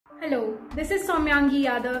Hello, this is Saumyangi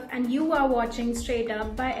Yadav and you are watching Straight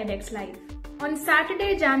Up by edX Live. On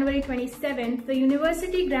Saturday, January 27th, the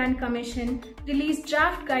University Grant Commission released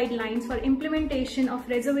draft guidelines for implementation of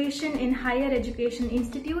reservation in higher education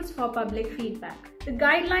institutes for public feedback. The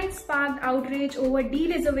guidelines sparked outrage over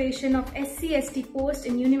de-reservation of SC/ST posts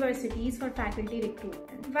in universities for faculty recruitment.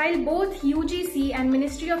 While both UGC and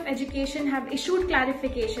Ministry of Education have issued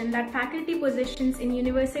clarification that faculty positions in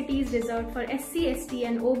universities reserved for SC/ST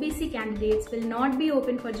and OBC candidates will not be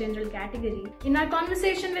open for general category, in our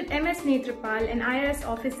conversation with MS Nethrapal, an IRS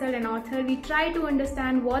officer and author, we tried to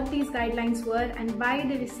understand what these guidelines were and why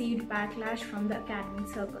they received backlash from the academic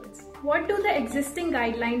circles. What do the existing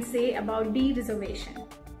guidelines say about de-reservation?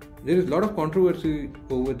 There is a lot of controversy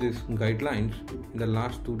over these guidelines in the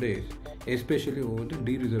last 2 days, especially over the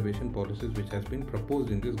de-reservation policies which has been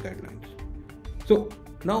proposed in these guidelines. So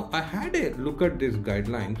now I had a look at these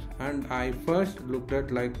guidelines and I first looked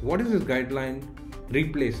at what is this guideline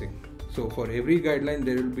replacing. So for every guideline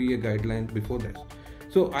there will be a guideline before this.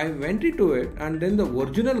 So I went into it, and then the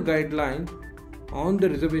original guideline on the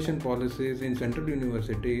reservation policies in central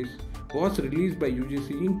universities was released by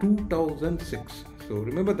UGC in 2006. So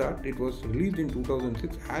remember that it was released in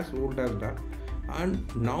 2006, as old as that, and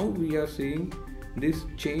now we are seeing this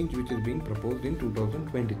change which is being proposed in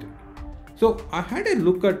 2023. So I had a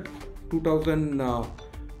look at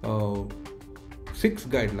 2006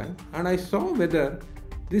 guideline and I saw whether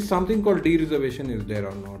this something called de-reservation is there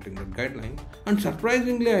or not in that guideline, and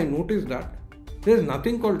surprisingly I noticed that there is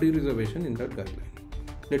nothing called de-reservation in that guideline.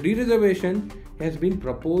 The de-reservation has been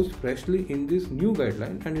proposed freshly in this new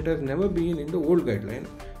guideline and it has never been in the old guideline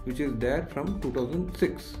which is there from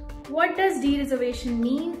 2006. What does de-reservation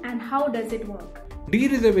mean and how does it work?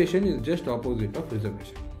 De-reservation is just opposite of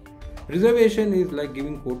reservation. Reservation is like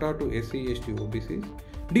giving quota to SC/ST OBCs.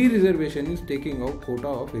 De-reservation is taking out quota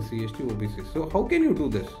of SC/ST OBCs. So how can you do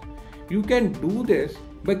this? You can do this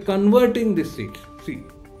by converting these seats. See,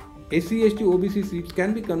 SC/ST OBC seats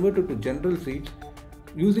can be converted to general seats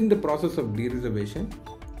using the process of de-reservation.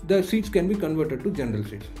 The seats can be converted to general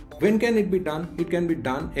seats. When can it be done? It can be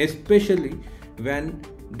done especially when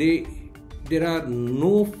there are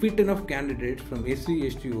no fit enough candidates from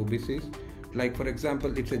SC/ST OBCs. Like for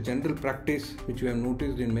example, it's a general practice which we have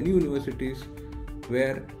noticed in many universities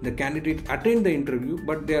where the candidates attend the interview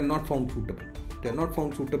but they are not found suitable. They are not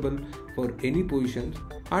found suitable for any positions,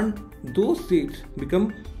 and those seats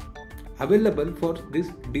become available for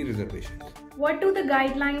this de-reservations. What do the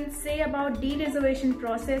guidelines say about de-reservation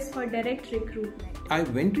process for direct recruitment? I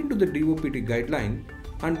went into the DOPT guideline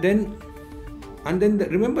and then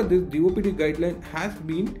remember this DOPT guideline has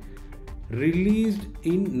been released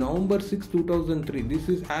in November 6, 2003. This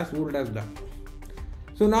is as old as that.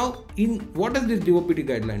 So now what does this DOPT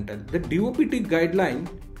guideline tell? The DOPT guideline,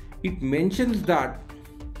 it mentions that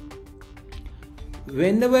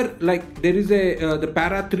whenever there is the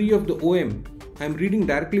para 3 of the OM, I am reading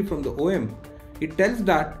directly from the OM. It tells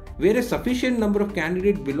that where a sufficient number of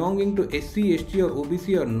candidates belonging to SC/ST or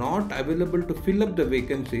OBC are not available to fill up the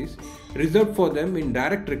vacancies reserved for them in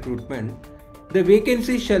direct recruitment, the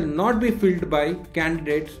vacancies shall not be filled by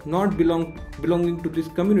candidates not belonging to these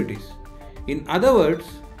communities. In other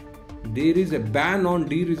words, there is a ban on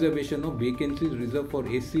de-reservation of vacancies reserved for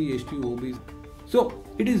SC/ST OBC. So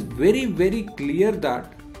it is very, very clear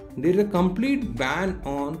that there is a complete ban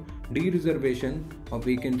on de-reservation of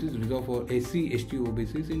vacancies reserved for SC/ST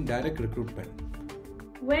OBCs in direct recruitment.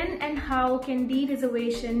 When and how can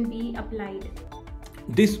de-reservation be applied?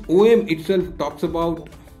 This OM itself talks about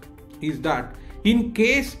is that in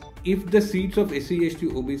case if the seats of SC/ST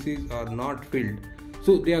OBCs are not filled,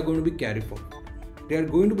 so they are going to be carried forward. They are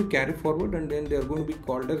going to be carried forward and then they are going to be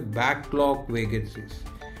called as backlog vacancies.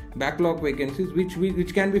 Backlog vacancies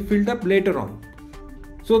which can be filled up later on.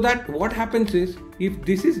 So that what happens is, if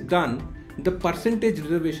this is done, the percentage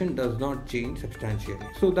reservation does not change substantially.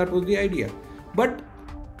 So that was the idea. But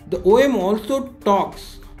the OM also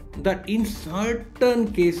talks that in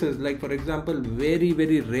certain cases, like for example, very,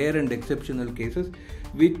 very rare and exceptional cases,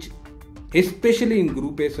 which especially in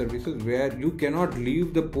Group A services where you cannot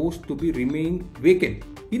leave the post to be remain vacant,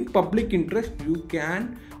 in public interest you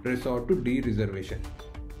can resort to de-reservation.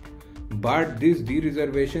 But this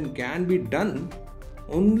de-reservation can be done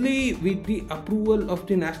only with the approval of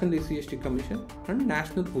the National SC/ST Commission and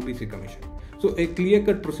National OBC Commission. So a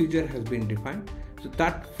clear-cut procedure has been defined. So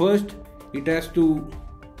that first it has to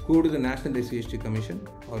go to the National SC/ST Commission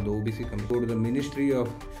or the OBC Commission, go to the Ministry of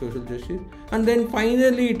Social Justice, and then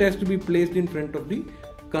finally it has to be placed in front of the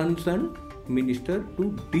concerned minister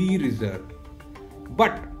to de-reserve.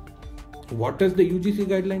 But what does the UGC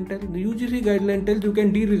guideline tell? The UGC guideline tells you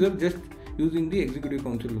can de-reserve just using the Executive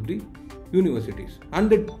Council of the universities. And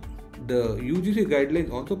the UGC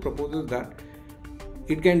guidelines also proposes that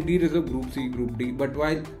it can de-reserve Group C, Group D. But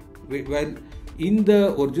while in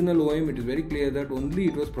the original OM it is very clear that only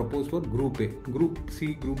it was proposed for Group A, Group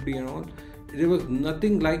C, Group D and all. There was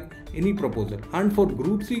nothing like any proposal. And for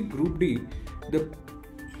Group C, Group D,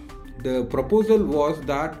 the proposal was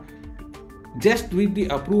that just with the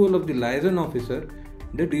approval of the liaison officer,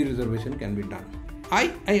 the de-reservation can be done.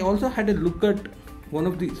 I also had a look at one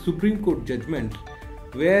of the Supreme Court judgments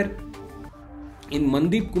where in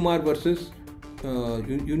Mandeep Kumar versus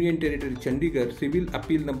Union Territory Chandigarh, Civil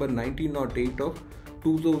Appeal number 1908 of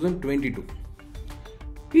 2022.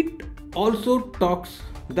 It also talks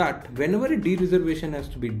that whenever a de-reservation has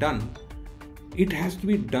to be done, it has to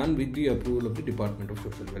be done with the approval of the Department of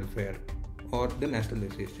Social Welfare or the National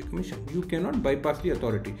SC/ST Commission. You cannot bypass the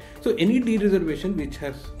authority. So any de-reservation which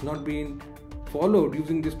has not been followed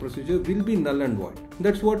using this procedure will be null and void.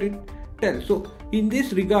 That's what it tells. So in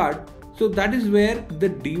this regard, so that is where the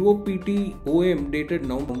DOPT OM dated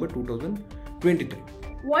November 2023.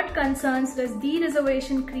 What concerns does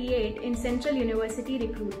de-reservation create in Central University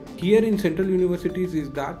recruitment? Here in Central Universities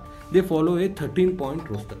is that they follow a 13-point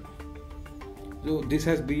roster. So this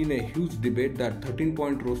has been a huge debate that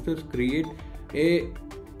 13-point rosters create a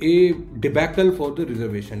debacle for the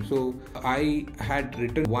reservation. So I had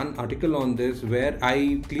written one article on this where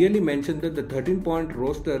I clearly mentioned that the 13-point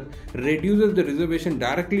roster reduces the reservation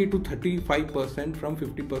directly to 35% from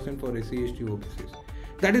 50% for SC/ST OBCs.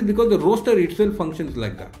 That is because the roster itself functions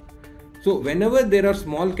like that. So whenever there are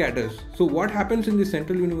small cadres, so what happens in the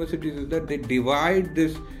Central Universities is that they divide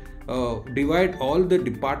all the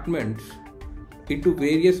departments into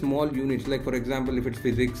various small units, like for example if it's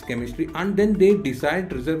physics, chemistry, and then they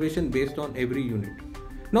decide reservation based on every unit.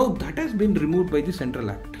 Now that has been removed by the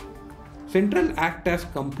Central Act. Central Act has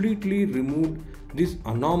completely removed this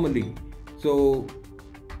anomaly. So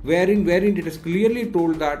wherein it is clearly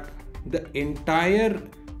told that the entire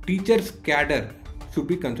teacher's cadre should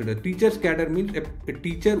be considered. Teacher's cadre means a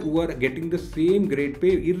teacher who are getting the same grade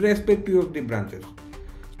pay irrespective of the branches.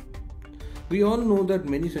 We all know that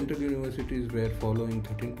many central universities were following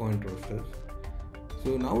 13-point rosters.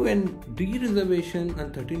 So now when de-reservation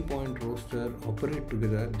and 13-point roster operate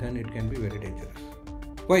together, then it can be very dangerous.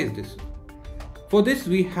 Why is this? For this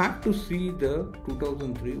we have to see the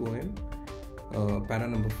 2003 OM para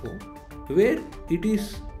number 4, where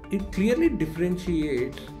it clearly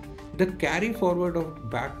differentiates the carry forward of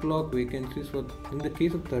backlog vacancies in the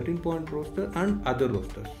case of 13-point roster and other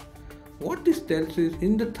rosters. What this tells is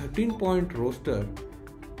in the 13-point roster,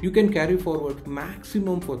 you can carry forward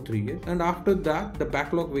maximum for 3 years, and after that the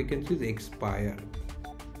backlog vacancies expire.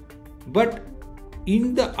 But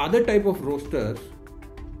in the other type of rosters,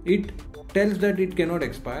 it tells that it cannot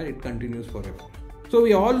expire, it continues forever. So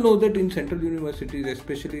we all know that in central universities,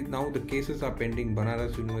 especially now the cases are pending,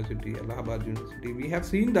 Banaras University, Allahabad University, we have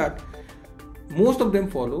seen that most of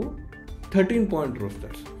them follow 13-point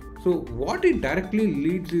rosters. So what it directly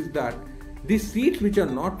leads is that these seats which are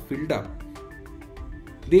not filled up,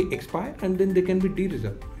 they expire and then they can be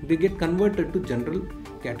de-reserved. They get converted to general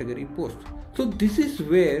category posts. So this is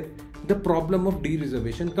where the problem of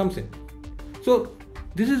de-reservation comes in. So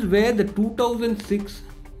this is where the 2006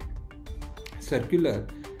 circular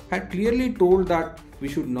had clearly told that we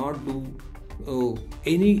should not do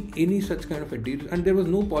any such kind of a deal, and there was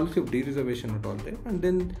no policy of de-reservation at all there. And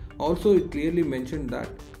then also it clearly mentioned that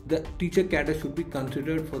the teacher cadre should be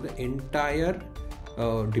considered for the entire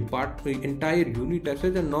entire unit as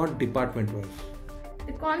such and not department wise.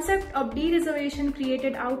 The concept of de-reservation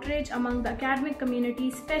created outrage among the academic community,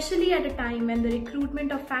 especially at a time when the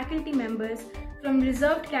recruitment of faculty members from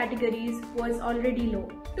reserved categories was already low.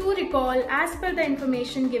 To recall, as per the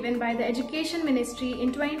information given by the Education Ministry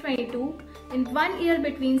in 2022, in 1 year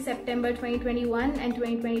between September 2021 and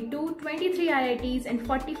 2022, 23 IITs and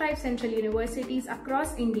 45 central universities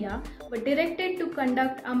across India were directed to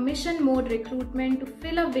conduct a mission mode recruitment to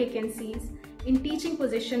fill up vacancies in teaching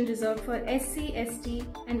positions reserved for SC, ST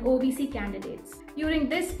and OBC candidates. During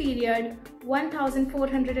this period,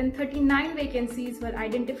 1,439 vacancies were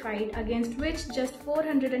identified, against which just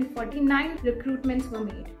 449 recruitments were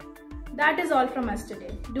made. That is all from us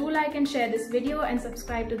today. Do like and share this video and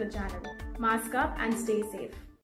subscribe to the channel. Mask up and stay safe.